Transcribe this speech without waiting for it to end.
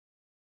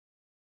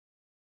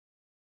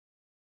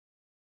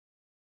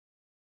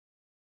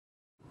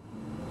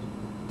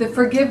The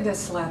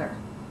forgiveness letter,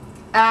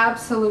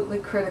 absolutely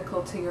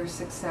critical to your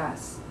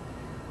success.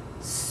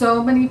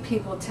 So many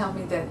people tell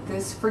me that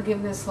this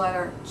forgiveness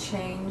letter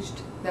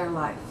changed their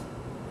life.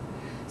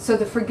 So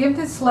the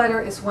forgiveness letter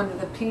is one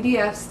of the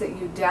PDFs that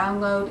you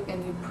download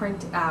and you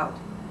print out.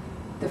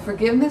 The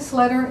forgiveness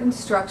letter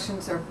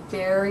instructions are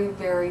very,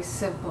 very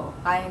simple.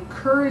 I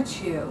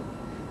encourage you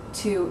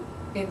to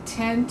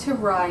intend to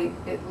write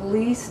at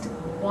least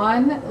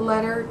one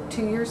letter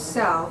to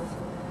yourself,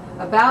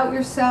 about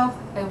yourself,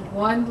 and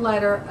one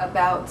letter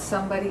about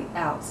somebody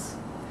else.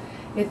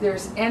 If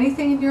there's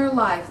anything in your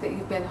life that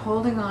you've been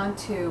holding on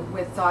to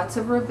with thoughts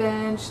of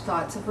revenge,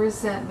 thoughts of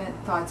resentment,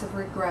 thoughts of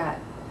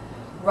regret,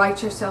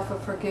 write yourself a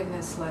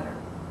forgiveness letter.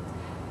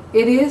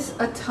 It is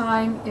a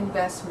time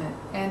investment,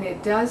 and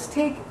it does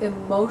take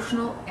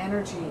emotional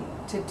energy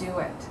to do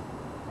it.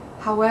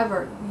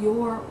 However,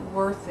 you're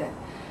worth it.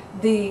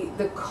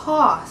 The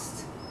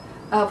cost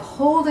of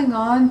holding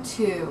on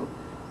to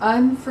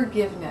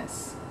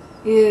unforgiveness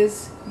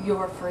is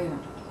your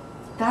freedom.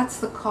 That's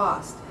the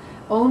cost.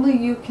 Only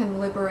you can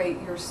liberate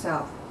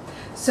yourself.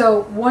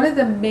 So one of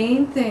the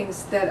main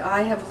things that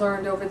I have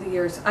learned over the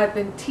years, I've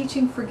been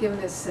teaching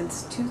forgiveness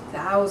since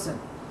 2000.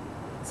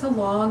 It's a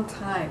long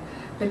time.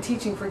 I've been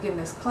teaching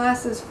forgiveness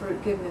classes,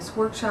 forgiveness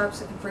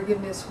workshops, and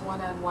forgiveness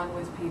one-on-one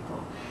with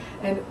people.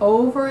 And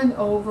over and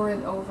over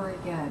and over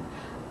again,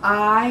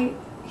 I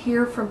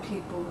hear from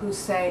people who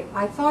say,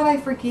 I thought I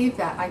forgave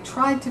that. I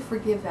tried to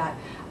forgive that.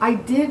 I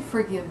did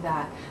forgive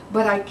that,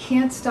 but I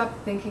can't stop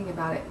thinking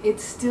about it. It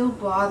still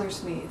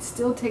bothers me. It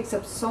still takes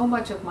up so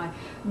much of my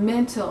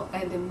mental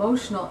and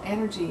emotional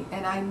energy,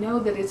 and I know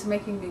that it's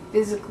making me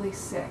physically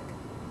sick.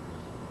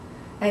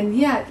 And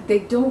yet, they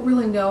don't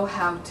really know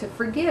how to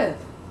forgive.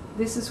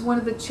 This is one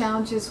of the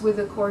challenges with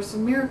A Course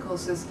in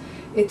Miracles, is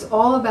it's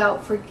all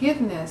about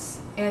forgiveness,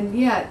 and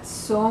yet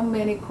so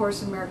many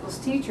Course in Miracles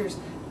teachers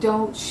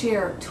don't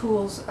share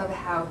tools of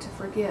how to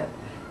forgive.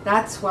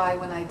 That's why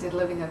when I did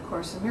Living A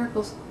Course in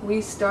Miracles, we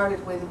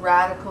started with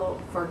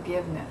radical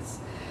forgiveness.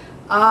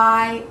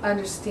 I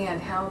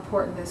understand how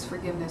important this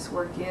forgiveness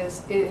work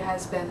is. It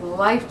has been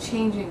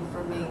life-changing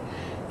for me,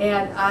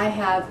 and I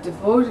have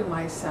devoted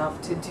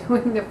myself to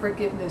doing the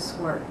forgiveness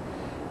work.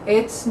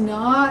 It's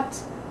not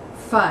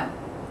fun,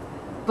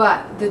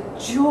 but the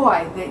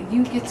joy that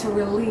you get to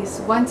release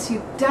once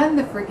you've done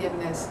the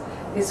forgiveness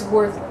is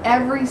worth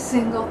every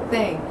single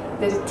thing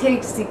that it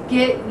takes to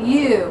get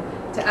you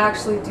to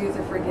actually do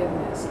the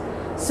forgiveness.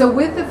 So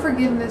with the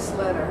forgiveness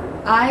letter,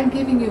 I'm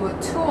giving you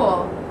a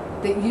tool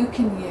that you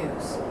can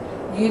use.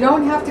 You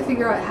don't have to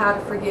figure out how to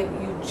forgive,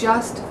 you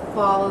just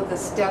follow the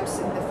steps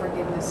in the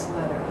forgiveness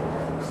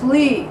letter.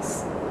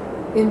 Please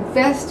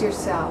invest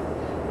yourself.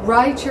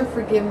 Write your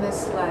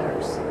forgiveness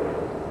letters.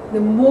 The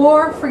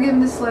more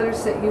forgiveness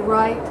letters that you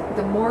write,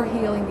 the more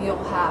healing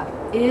you'll have.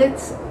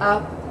 It's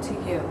up to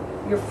you.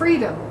 Your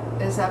freedom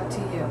is up to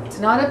you. It's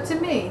not up to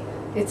me,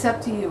 it's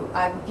up to you.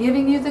 I'm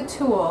giving you the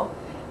tool,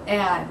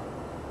 and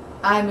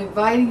I'm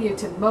inviting you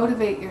to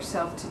motivate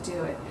yourself to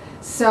do it.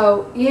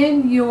 So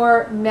in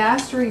your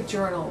mastery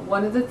journal,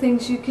 one of the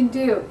things you can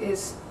do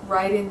is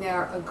write in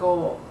there a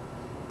goal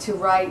to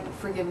write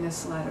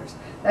forgiveness letters.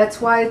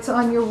 That's why it's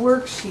on your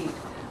worksheet,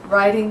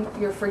 writing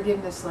your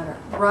forgiveness letter.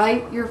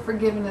 Write your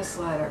forgiveness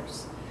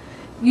letters.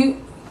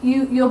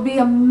 You'll be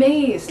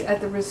amazed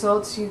at the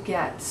results you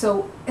get.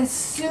 So as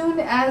soon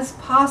as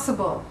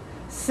possible,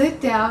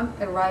 sit down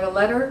and write a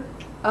letter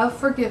of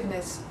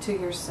forgiveness to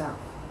yourself.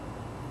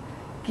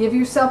 Give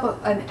yourself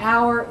an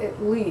hour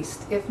at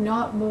least, if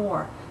not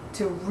more,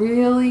 to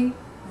really,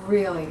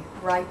 really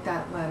write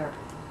that letter.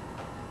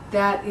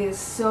 That is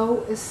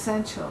so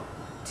essential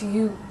to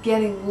you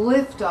getting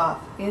liftoff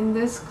in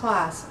this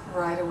class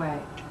right away.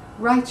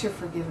 Write your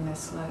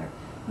forgiveness letter.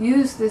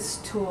 Use this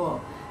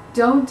tool.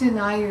 Don't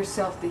deny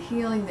yourself the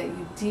healing that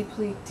you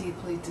deeply,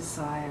 deeply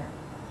desire.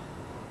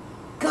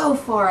 Go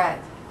for it.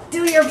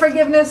 Do your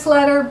forgiveness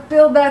letter.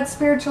 Build that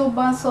spiritual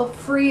muscle.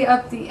 Free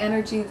up the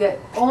energy that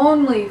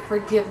only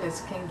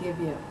forgiveness can give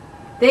you.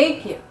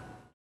 Thank you.